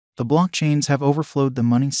The blockchains have overflowed the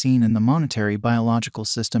money scene, and the monetary biological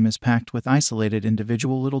system is packed with isolated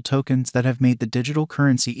individual little tokens that have made the digital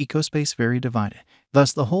currency ecospace very divided.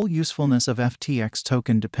 Thus, the whole usefulness of FTX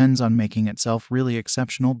token depends on making itself really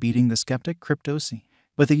exceptional, beating the skeptic crypto scene.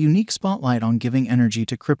 With a unique spotlight on giving energy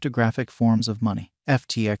to cryptographic forms of money,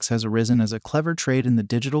 FTX has arisen as a clever trade in the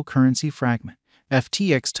digital currency fragment.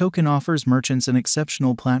 FTX token offers merchants an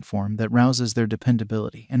exceptional platform that rouses their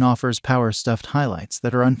dependability and offers power-stuffed highlights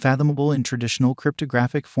that are unfathomable in traditional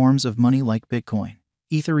cryptographic forms of money like Bitcoin,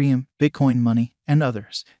 Ethereum, Bitcoin money, and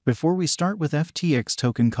others. Before we start with FTX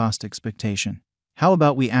token cost expectation, how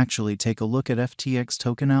about we actually take a look at FTX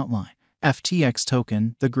token outline? FTX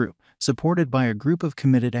token, the group, supported by a group of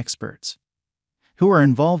committed experts who are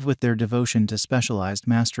involved with their devotion to specialized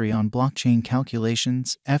mastery on blockchain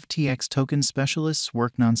calculations. FTX token specialists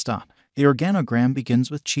work nonstop. The organogram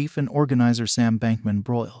begins with chief and organizer Sam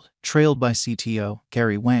Bankman-Breuel, trailed by CTO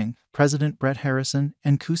Gary Wang, President Brett Harrison,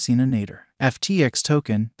 and Kusina Nader. FTX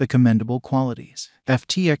token, the commendable qualities.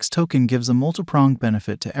 FTX token gives a multi-pronged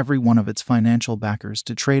benefit to every one of its financial backers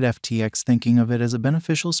to trade FTX, thinking of it as a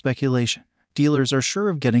beneficial speculation. Dealers are sure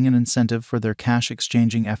of getting an incentive for their cash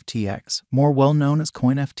exchanging FTX, more well known as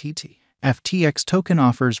CoinFTT. FTX token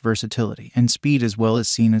offers versatility and speed, as well as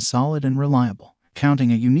seen as solid and reliable.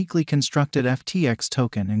 Counting a uniquely constructed FTX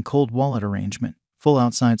token and cold wallet arrangement, full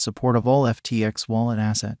outside support of all FTX wallet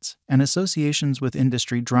assets, and associations with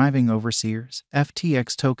industry-driving overseers,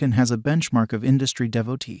 FTX token has a benchmark of industry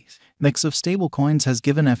devotees. Mix of stablecoins has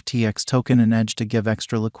given FTX token an edge to give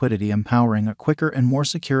extra liquidity, empowering a quicker and more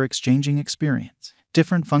secure exchanging experience.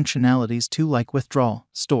 Different functionalities too, like withdrawal,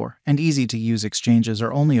 store, and easy-to-use exchanges,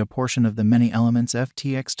 are only a portion of the many elements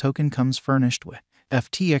FTX token comes furnished with.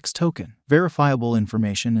 FTX token, verifiable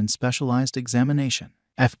information and specialized examination.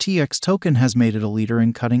 FTX token has made it a leader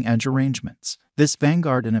in cutting-edge arrangements. This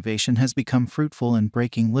vanguard innovation has become fruitful in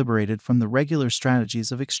breaking liberated from the regular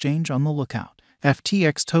strategies of exchange on the lookout.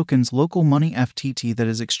 FTX token's local money FTT that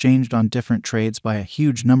is exchanged on different trades by a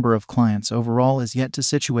huge number of clients overall is yet to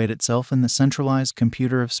situate itself in the centralized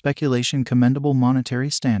computer of speculation commendable monetary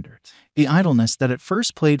standards. The idleness that at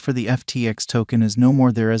first played for the FTX token is no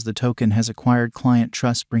more there, as the token has acquired client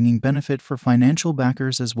trust, bringing benefit for financial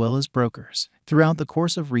backers as well as brokers. Throughout the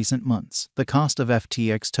course of recent months, the cost of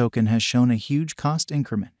FTX token has shown a huge cost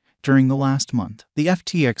increment. During the last month, the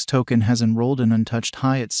FTX token has enrolled an untouched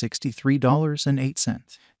high at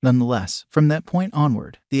 $63.08. Nonetheless, from that point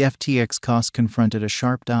onward, the FTX cost confronted a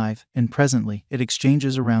sharp dive, and presently, it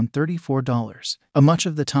exchanges around $34. A much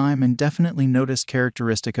of the time and definitely noticed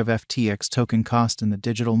characteristic of FTX token cost in the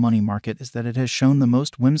digital money market is that it has shown the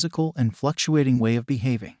most whimsical and fluctuating way of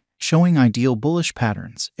behaving. Showing ideal bullish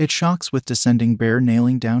patterns, it shocks with descending bear,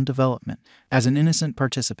 nailing down development. As an innocent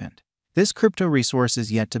participant, this crypto resource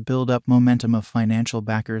is yet to build up momentum of financial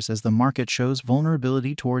backers as the market shows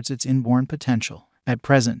vulnerability towards its inborn potential. At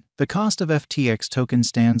present, the cost of FTX token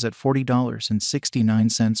stands at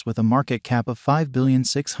 $40.69 with a market cap of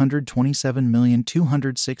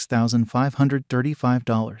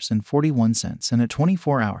 $5,627,206,535.41 and a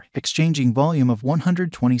 24-hour exchanging volume of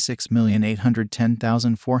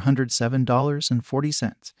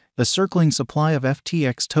 $126,810,407.40. The circling supply of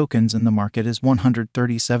FTX tokens in the market is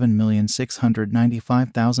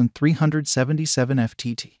 137,695,377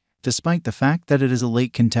 FTT. Despite the fact that it is a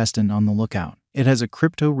late contestant on the lookout, it has a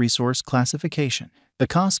crypto resource classification. The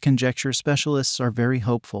cost conjecture specialists are very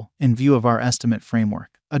hopeful. In view of our estimate framework,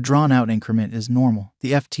 a drawn-out increment is normal.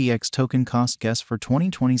 The FTX token cost guess for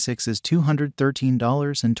 2026 is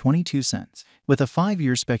 $213.22. With a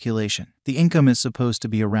 5-year speculation, the income is supposed to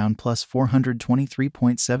be around plus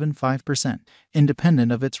 423.75%,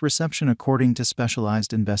 independent of its reception according to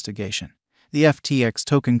specialized investigation. The FTX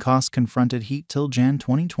token cost confronted heat till Jan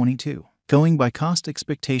 2022. Going by cost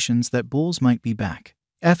expectations that bulls might be back,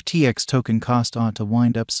 FTX token cost ought to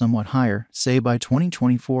wind up somewhat higher, say by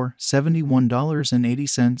 2024,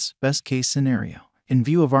 $71.80, best case scenario. In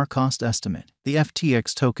view of our cost estimate, the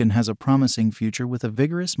FTX token has a promising future with a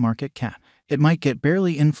vigorous market cap. It might get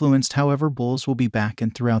barely influenced, however bulls will be back,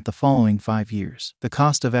 and throughout the following 5 years, the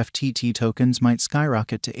cost of FTT tokens might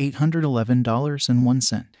skyrocket to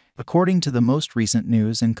 $811.01. According to the most recent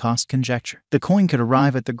news and cost conjecture, the coin could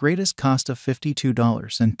arrive at the greatest cost of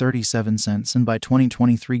 $52.37 and by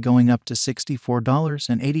 2023 going up to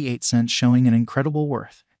 $64.88, showing an incredible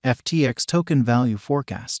worth. FTX token value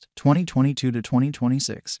forecast, 2022 to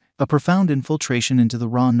 2026. A profound infiltration into the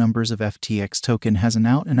raw numbers of FTX token has an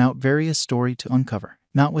out-and-out various story to uncover.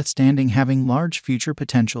 Notwithstanding having large future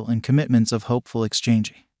potential and commitments of hopeful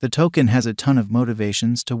exchanging, The token has a ton of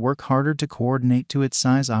motivations to work harder to coordinate to its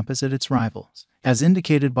size opposite its rivals. As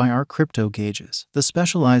indicated by our crypto gauges, the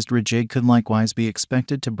specialized rejig could likewise be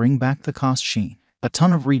expected to bring back the cost sheen. A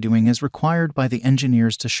ton of redoing is required by the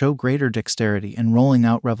engineers to show greater dexterity in rolling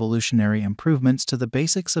out revolutionary improvements to the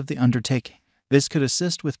basics of the undertaking. This could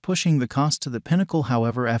assist with pushing the cost to the pinnacle.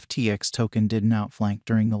 However, FTX token didn't outflank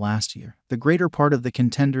during the last year. The greater part of the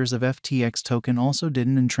contenders of FTX token also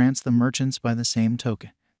didn't entrance the merchants by the same token.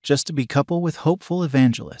 Just to be coupled with hopeful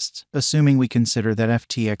evangelists, assuming we consider that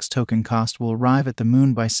FTX token cost will arrive at the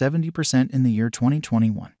moon by 70% in the year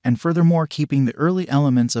 2021, and furthermore keeping the early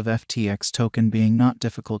elements of FTX token being not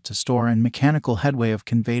difficult to store and mechanical headway of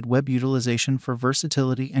conveyed web utilization for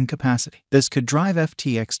versatility and capacity. This could drive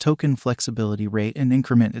FTX token flexibility rate and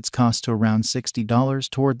increment its cost to around $60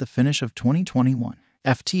 toward the finish of 2021.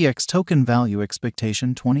 FTX token value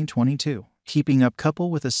expectation 2022, keeping up couple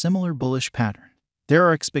with a similar bullish pattern. There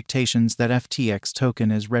are expectations that FTX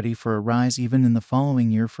token is ready for a rise even in the following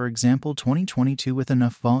year, for example 2022, with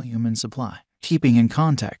enough volume and supply. Keeping in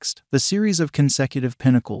context the series of consecutive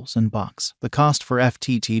pinnacles and bucks, the cost for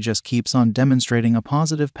FTT just keeps on demonstrating a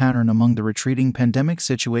positive pattern among the retreating pandemic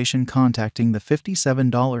situation, contacting the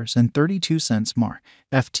 $57.32 mark.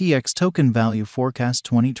 FTX token value forecast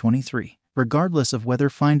 2023. Regardless of whether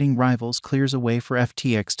finding rivals clears a way for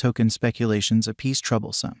FTX token speculations a piece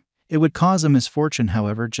troublesome. It would cause a misfortune,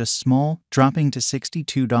 however, just small, dropping to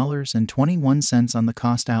 $62.21 on the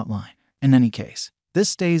cost outline. In any case, this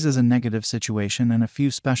stays as a negative situation, and a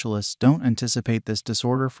few specialists don't anticipate this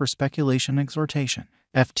disorder for speculation exhortation.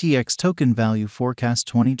 FTX token value forecast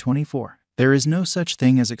 2024. There is no such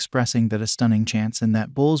thing as expressing that a stunning chance in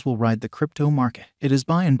that bulls will ride the crypto market. It is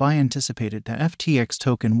by and by anticipated that FTX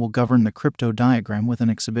token will govern the crypto diagram with an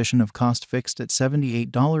exhibition of cost fixed at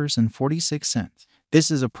 $78.46. This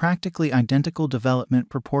is a practically identical development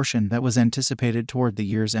proportion that was anticipated toward the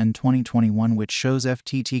year's end 2021, which shows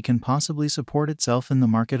FTT can possibly support itself in the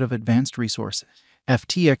market of advanced resources.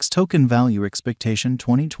 FTX token value expectation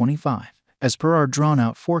 2025. As per our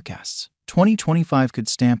drawn-out forecasts, 2025 could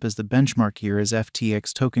stamp as the benchmark year, as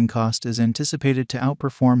FTX token cost is anticipated to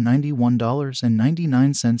outperform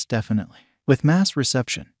 $91.99 definitely. With mass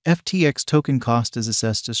reception, FTX token cost is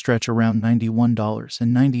assessed to stretch around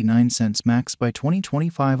 $91.99 max by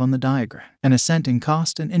 2025 on the diagram. An ascent in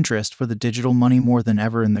cost and interest for the digital money more than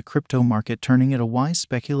ever in the crypto market, turning it a wise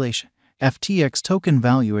speculation. FTX token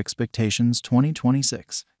value expectations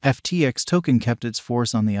 2026. FTX token kept its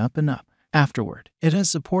force on the up and up. Afterward, it has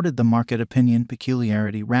supported the market opinion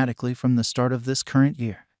peculiarity radically from the start of this current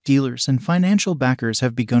year. Dealers and financial backers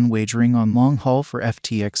have begun wagering on long haul for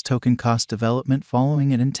FTX token cost development, following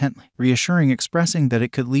it intently, reassuring, expressing that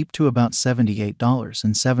it could leap to about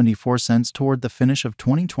 $78.74 toward the finish of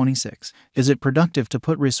 2026. Is it productive to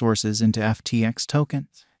put resources into FTX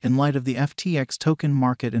tokens? In light of the FTX token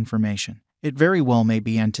market information, it very well may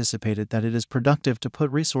be anticipated that it is productive to put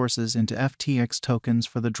resources into FTX tokens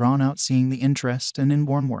for the drawn-out, seeing the interest and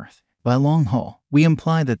inborn worth. By long haul, we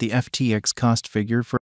imply that the FTX cost figure for